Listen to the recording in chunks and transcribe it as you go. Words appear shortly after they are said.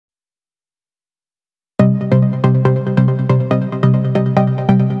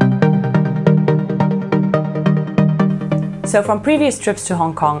So from previous trips to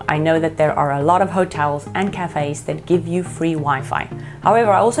Hong Kong, I know that there are a lot of hotels and cafes that give you free Wi-Fi.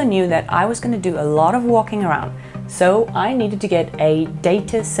 However, I also knew that I was going to do a lot of walking around, so I needed to get a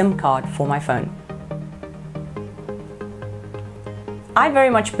data SIM card for my phone. I very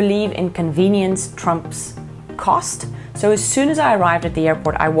much believe in convenience trumps cost. So as soon as I arrived at the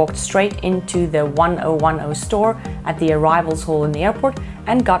airport, I walked straight into the 1010 store at the arrivals hall in the airport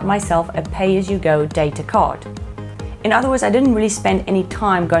and got myself a pay-as-you-go data card. In other words, I didn't really spend any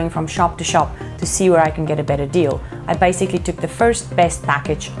time going from shop to shop to see where I can get a better deal. I basically took the first best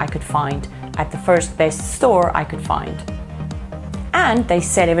package I could find at the first best store I could find. And they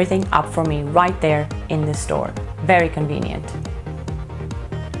set everything up for me right there in the store. Very convenient.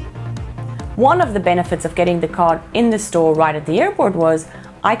 One of the benefits of getting the card in the store right at the airport was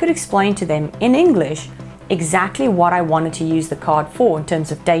I could explain to them in English exactly what I wanted to use the card for in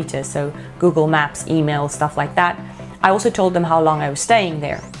terms of data, so Google Maps, email, stuff like that. I also told them how long I was staying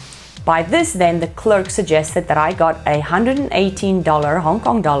there. By this then, the clerk suggested that I got a $118 Hong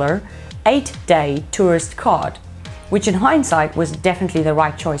Kong dollar 8-day tourist card, which in hindsight was definitely the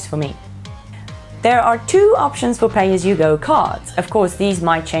right choice for me. There are two options for pay-as-you-go cards. Of course, these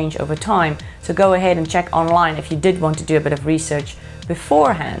might change over time, so go ahead and check online if you did want to do a bit of research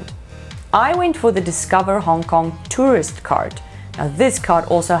beforehand. I went for the Discover Hong Kong Tourist Card. Now this card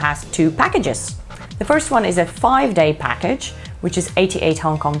also has two packages. The first one is a 5-day package, which is 88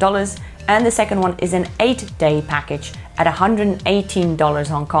 Hong Kong dollars, and the second one is an 8-day package at 118 dollars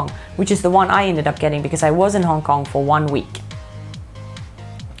Hong Kong, which is the one I ended up getting because I was in Hong Kong for 1 week.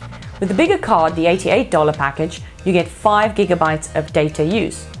 With the bigger card, the $88 package, you get 5 gigabytes of data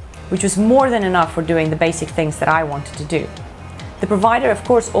use, which was more than enough for doing the basic things that I wanted to do. The provider, of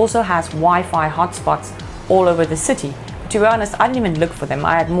course, also has Wi-Fi hotspots all over the city. But to be honest, I didn't even look for them.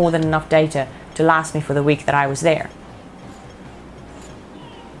 I had more than enough data to last me for the week that I was there.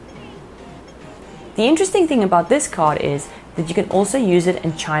 The interesting thing about this card is that you can also use it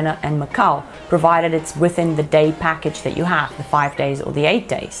in China and Macau, provided it's within the day package that you have, the 5 days or the 8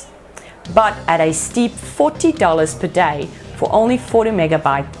 days. But at a steep $40 per day for only 40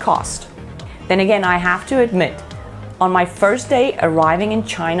 megabyte cost. Then again, I have to admit, on my first day arriving in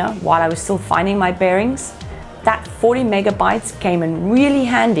China, while I was still finding my bearings, that 40 megabytes came in really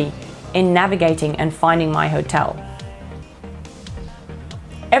handy in navigating and finding my hotel.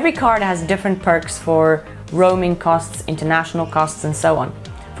 Every card has different perks for roaming costs, international costs, and so on.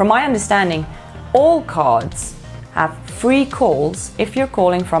 From my understanding, all cards have free calls if you're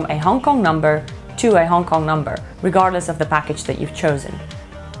calling from a Hong Kong number to a Hong Kong number, regardless of the package that you've chosen.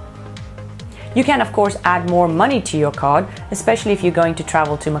 You can, of course, add more money to your card, especially if you're going to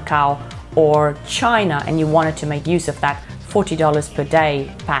travel to Macau or China and you wanted to make use of that $40 per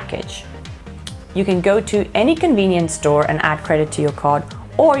day package. You can go to any convenience store and add credit to your card,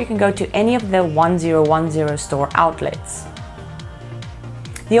 or you can go to any of the 1010 store outlets.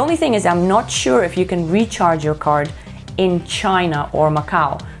 The only thing is I'm not sure if you can recharge your card in China or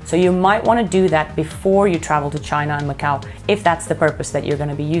Macau. So you might want to do that before you travel to China and Macau, if that's the purpose that you're going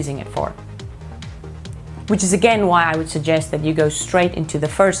to be using it for. Which is again why I would suggest that you go straight into the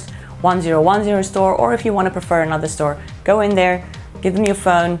first 1010 store, or if you want to prefer another store, go in there, give them your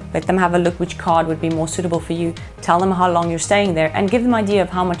phone, let them have a look which card would be more suitable for you, tell them how long you're staying there, and give them an idea of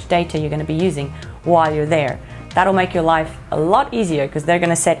how much data you're going to be using while you're there. That'll make your life a lot easier because they're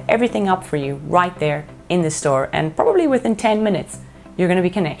going to set everything up for you right there in the store, and probably within 10 minutes you're going to be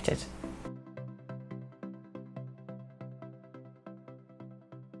connected.